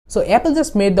So Apple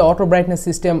just made the auto brightness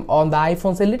system on the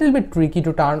iPhones a little bit tricky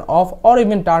to turn off or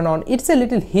even turn on. It's a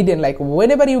little hidden, like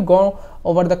whenever you go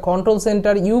over the control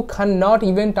center, you cannot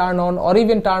even turn on or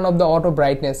even turn off the auto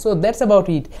brightness. So that's about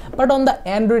it. But on the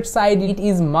Android side, it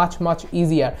is much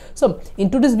easier. So in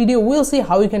today's video, we'll see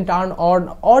how you can turn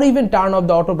on or even turn off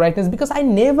the auto brightness, because I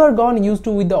never gone used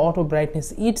to with the auto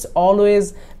brightness. It's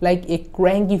always like a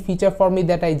cranky feature for me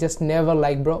that I just never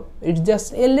like, bro. It's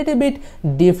just a little bit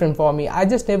different for me. I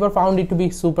just never found it to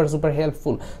be super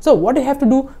helpful. So what you have to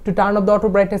do to turn off the auto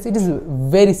brightness, it is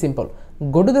very simple.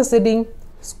 Go to the setting,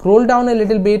 scroll down a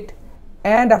little bit,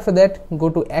 and after that go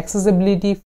to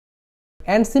accessibility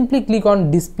and simply click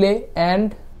on display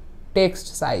and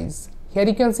text size. Here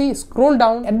you can see, scroll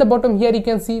down at the bottom, here you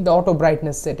can see the auto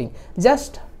brightness setting.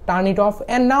 Just turn it off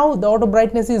and now the auto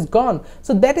brightness is gone.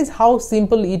 So that is how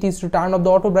simple it is to turn off the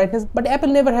auto brightness. But Apple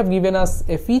never have given us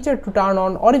a feature to turn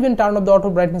on or even turn off the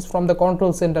auto brightness from the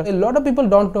control center. A lot of people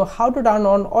don't know how to turn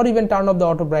on or even turn off the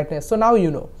auto brightness. So now you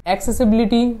know.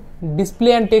 Accessibility,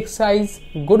 display and text size,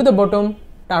 go to the bottom,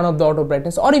 turn off the auto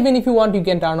brightness, or even if you want, you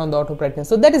can turn on the auto brightness.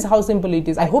 So that is how simple it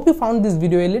is. I hope you found this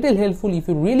video a little helpful. If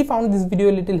you really found this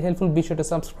video a little helpful, be sure to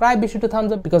subscribe, be sure to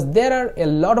thumbs up, because there are a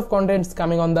lot of contents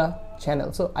coming on the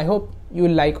channel. So I hope you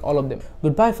will like all of them.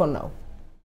 Goodbye for now.